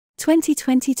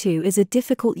2022 is a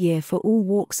difficult year for all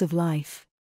walks of life.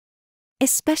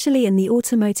 Especially in the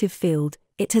automotive field,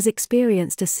 it has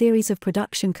experienced a series of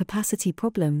production capacity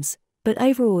problems, but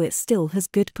overall it still has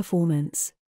good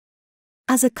performance.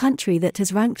 As a country that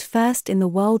has ranked first in the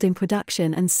world in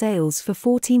production and sales for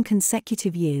 14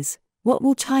 consecutive years, what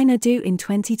will China do in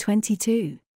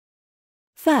 2022?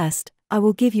 First, I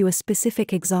will give you a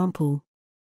specific example.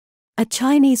 A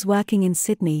Chinese working in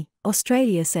Sydney,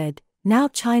 Australia said, "Now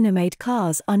China-made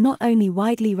cars are not only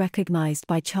widely recognized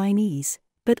by Chinese,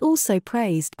 but also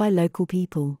praised by local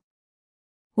people.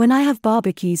 When I have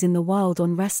barbecues in the wild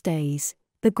on rest days,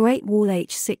 the Great Wall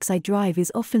H6 I drive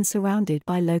is often surrounded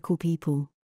by local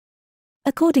people."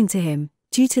 According to him,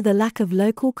 due to the lack of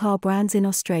local car brands in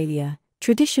Australia,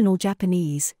 traditional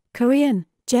Japanese, Korean,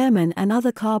 German and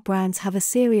other car brands have a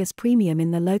serious premium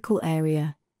in the local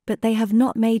area, but they have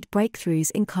not made breakthroughs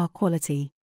in car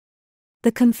quality.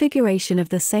 The configuration of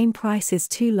the same price is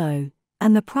too low,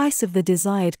 and the price of the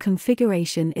desired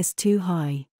configuration is too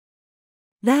high.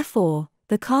 Therefore,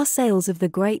 the car sales of the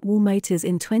Great Wall Motors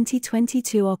in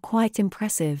 2022 are quite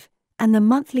impressive, and the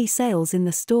monthly sales in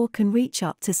the store can reach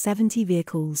up to 70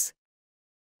 vehicles.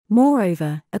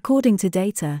 Moreover, according to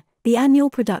data, the annual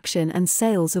production and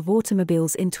sales of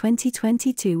automobiles in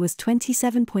 2022 was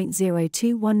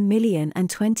 27.021 million and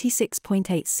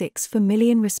 26.864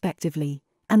 million respectively,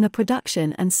 and the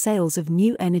production and sales of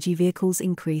new energy vehicles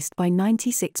increased by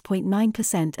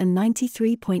 96.9% and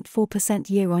 93.4%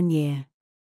 year-on-year.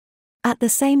 At the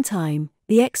same time,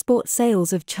 the export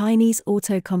sales of Chinese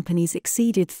auto companies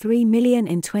exceeded 3 million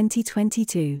in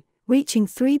 2022, reaching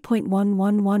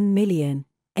 3.111 million,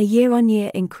 a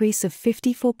year-on-year increase of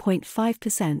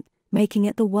 54.5%, making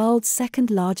it the world's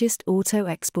second largest auto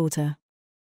exporter.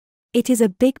 It is a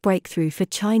big breakthrough for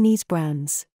Chinese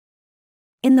brands.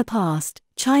 In the past,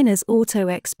 China's auto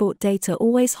export data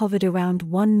always hovered around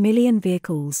 1 million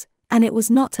vehicles, and it was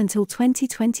not until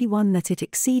 2021 that it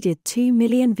exceeded 2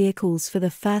 million vehicles for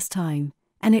the first time,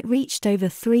 and it reached over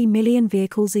 3 million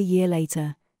vehicles a year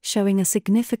later, showing a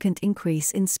significant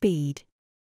increase in speed.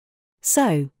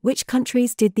 So, which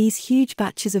countries did these huge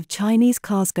batches of Chinese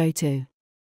cars go to?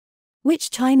 Which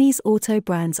Chinese auto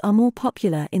brands are more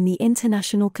popular in the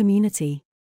international community?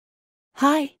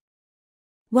 Hi!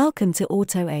 Welcome to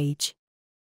Auto Age.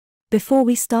 Before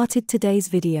we started today's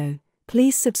video,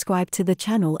 please subscribe to the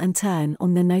channel and turn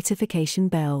on the notification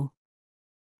bell.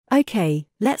 Okay,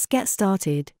 let's get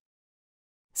started.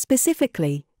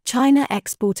 Specifically, China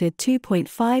exported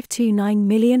 2.529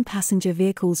 million passenger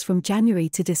vehicles from January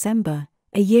to December,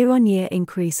 a year-on-year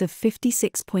increase of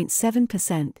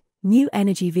 56.7%. New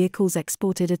energy vehicles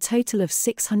exported a total of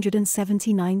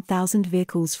 679,000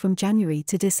 vehicles from January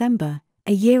to December,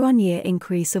 a year-on-year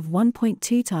increase of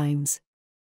 1.2 times.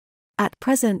 At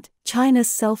present, China's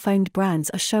self-owned brands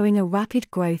are showing a rapid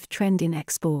growth trend in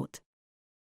export.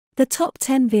 The top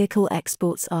 10 vehicle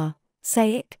exports are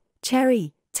SAIC,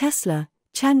 Chery, Tesla,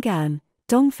 Changan,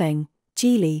 Dongfeng,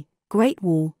 Geely, Great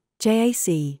Wall,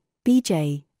 JAC,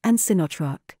 BJ, and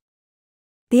Sinotruk.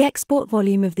 The export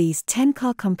volume of these 10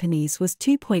 car companies was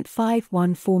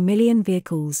 2.514 million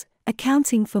vehicles,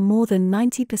 accounting for more than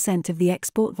 90% of the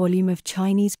export volume of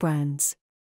Chinese brands.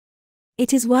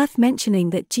 It is worth mentioning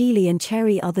that Geely and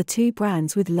Chery are the two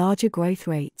brands with larger growth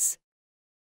rates.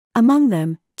 Among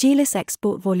them, Geely's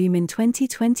export volume in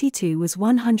 2022 was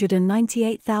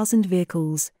 198,000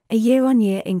 vehicles, a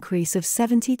year-on-year increase of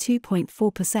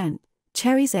 72.4%.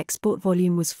 Chery's export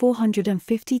volume was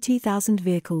 452,000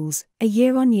 vehicles, a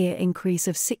year-on-year increase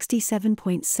of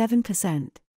 67.7%.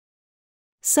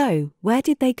 So, where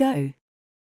did they go?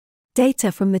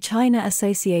 Data from the China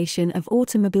Association of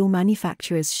Automobile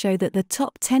Manufacturers show that the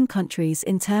top 10 countries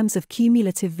in terms of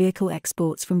cumulative vehicle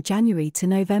exports from January to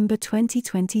November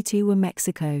 2022 were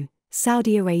Mexico,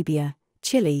 Saudi Arabia,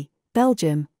 Chile,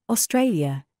 Belgium,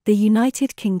 Australia, the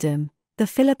United Kingdom, the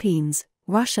Philippines,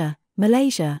 Russia,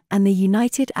 Malaysia, and the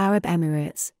United Arab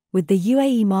Emirates, with the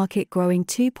UAE market growing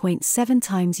 2.7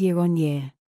 times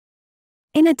year-on-year.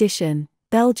 In addition,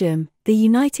 Belgium, the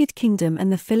United Kingdom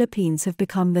and the Philippines have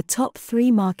become the top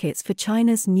 3 markets for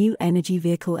China's new energy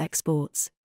vehicle exports.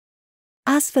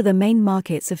 As for the main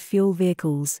markets of fuel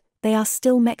vehicles, they are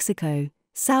still Mexico,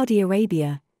 Saudi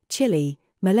Arabia, Chile,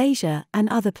 Malaysia and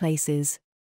other places.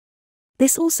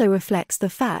 This also reflects the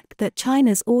fact that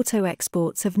China's auto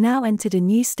exports have now entered a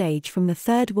new stage from the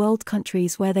third world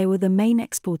countries where they were the main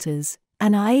exporters,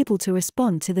 and are able to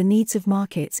respond to the needs of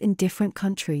markets in different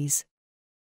countries.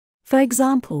 For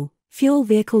example, fuel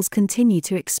vehicles continue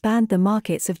to expand the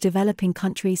markets of developing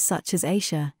countries such as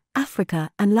Asia, Africa,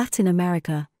 and Latin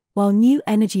America, while new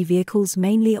energy vehicles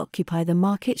mainly occupy the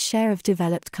market share of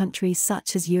developed countries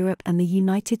such as Europe and the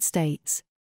United States.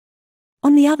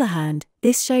 On the other hand,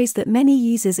 this shows that many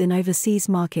users in overseas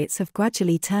markets have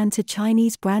gradually turned to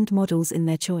Chinese brand models in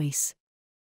their choice.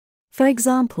 For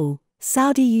example,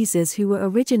 Saudi users who were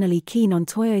originally keen on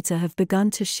Toyota have begun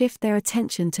to shift their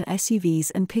attention to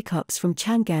SUVs and pickups from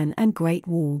Changan and Great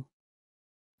Wall.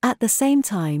 At the same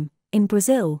time, in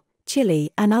Brazil, Chile,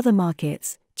 and other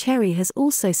markets, Chery has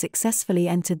also successfully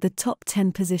entered the top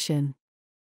 10 position.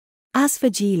 As for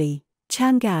Geely,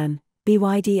 Changan,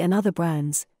 BYD, and other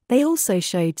brands, they also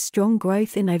showed strong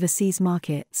growth in overseas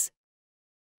markets.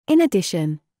 In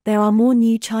addition, there are more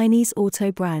new Chinese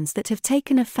auto brands that have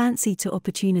taken a fancy to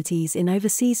opportunities in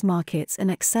overseas markets and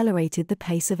accelerated the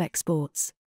pace of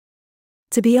exports.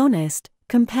 To be honest,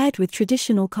 compared with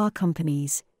traditional car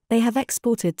companies, they have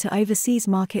exported to overseas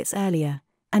markets earlier,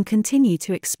 and continue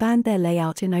to expand their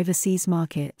layout in overseas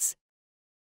markets.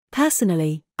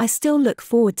 Personally, I still look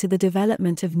forward to the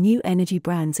development of new energy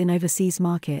brands in overseas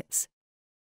markets.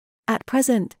 At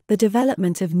present, the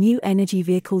development of new energy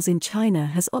vehicles in China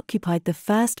has occupied the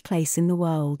first place in the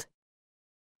world.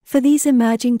 For these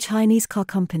emerging Chinese car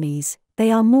companies,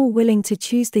 they are more willing to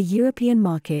choose the European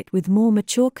market with more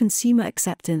mature consumer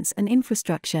acceptance and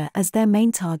infrastructure as their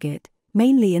main target,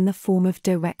 mainly in the form of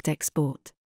direct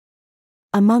export.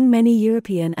 Among many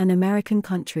European and American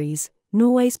countries,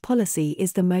 Norway's policy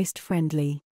is the most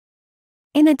friendly.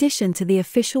 In addition to the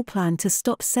official plan to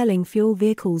stop selling fuel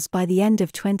vehicles by the end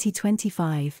of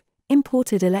 2025,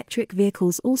 imported electric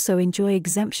vehicles also enjoy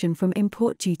exemption from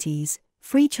import duties,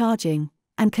 free charging,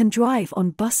 and can drive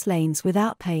on bus lanes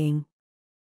without paying.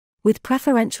 With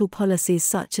preferential policies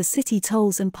such as city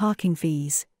tolls and parking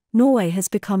fees, Norway has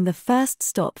become the first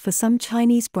stop for some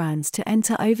Chinese brands to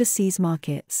enter overseas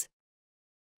markets.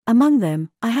 Among them,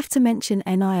 I have to mention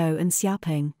NIO and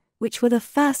Xiaopeng, which were the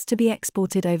first to be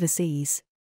exported overseas.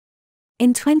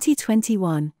 In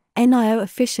 2021, NIO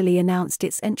officially announced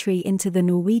its entry into the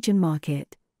Norwegian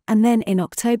market, and then in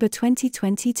October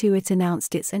 2022 it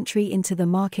announced its entry into the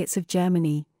markets of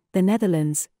Germany, the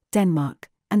Netherlands,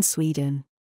 Denmark, and Sweden.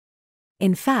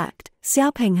 In fact,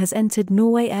 Xiaopeng has entered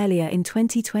Norway earlier in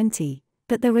 2020,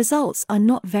 but the results are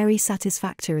not very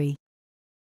satisfactory.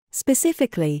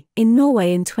 Specifically, in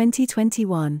Norway in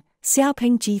 2021,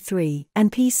 Xiaopeng G3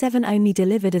 and P7 only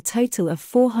delivered a total of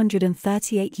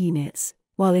 438 units,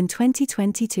 while in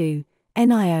 2022,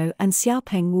 NIO and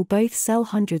Xiaopeng will both sell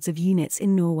hundreds of units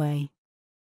in Norway.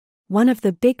 One of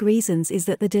the big reasons is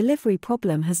that the delivery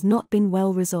problem has not been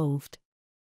well resolved.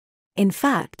 In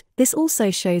fact, this also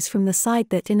shows from the side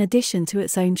that in addition to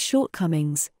its own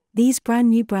shortcomings, these brand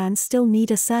new brands still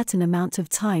need a certain amount of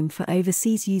time for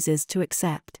overseas users to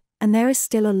accept, and there is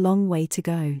still a long way to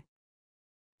go.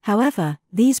 However,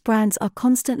 these brands are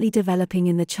constantly developing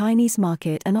in the Chinese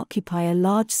market and occupy a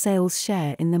large sales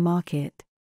share in the market.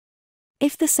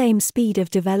 If the same speed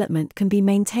of development can be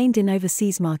maintained in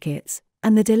overseas markets,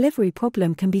 and the delivery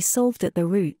problem can be solved at the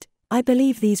root, I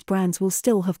believe these brands will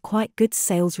still have quite good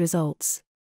sales results.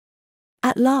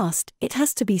 At last, it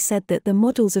has to be said that the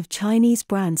models of Chinese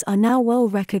brands are now well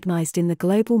recognized in the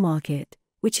global market,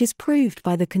 which is proved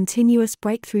by the continuous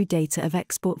breakthrough data of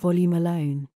export volume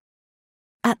alone.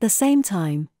 At the same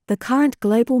time, the current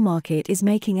global market is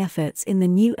making efforts in the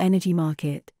new energy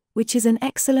market, which is an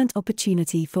excellent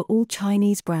opportunity for all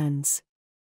Chinese brands.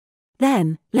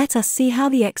 Then, let us see how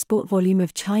the export volume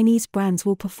of Chinese brands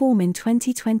will perform in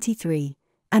 2023,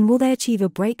 and will they achieve a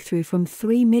breakthrough from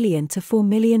 3 million to 4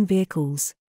 million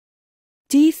vehicles?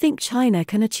 Do you think China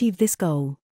can achieve this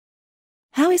goal?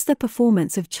 How is the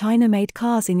performance of China-made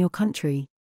cars in your country?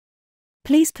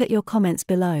 Please put your comments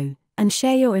below, and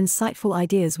share your insightful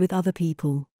ideas with other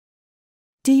people.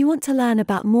 Do you want to learn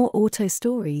about more auto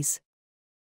stories?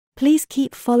 Please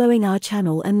keep following our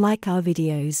channel and like our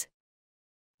videos.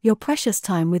 Your precious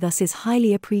time with us is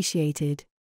highly appreciated.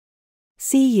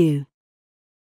 See you.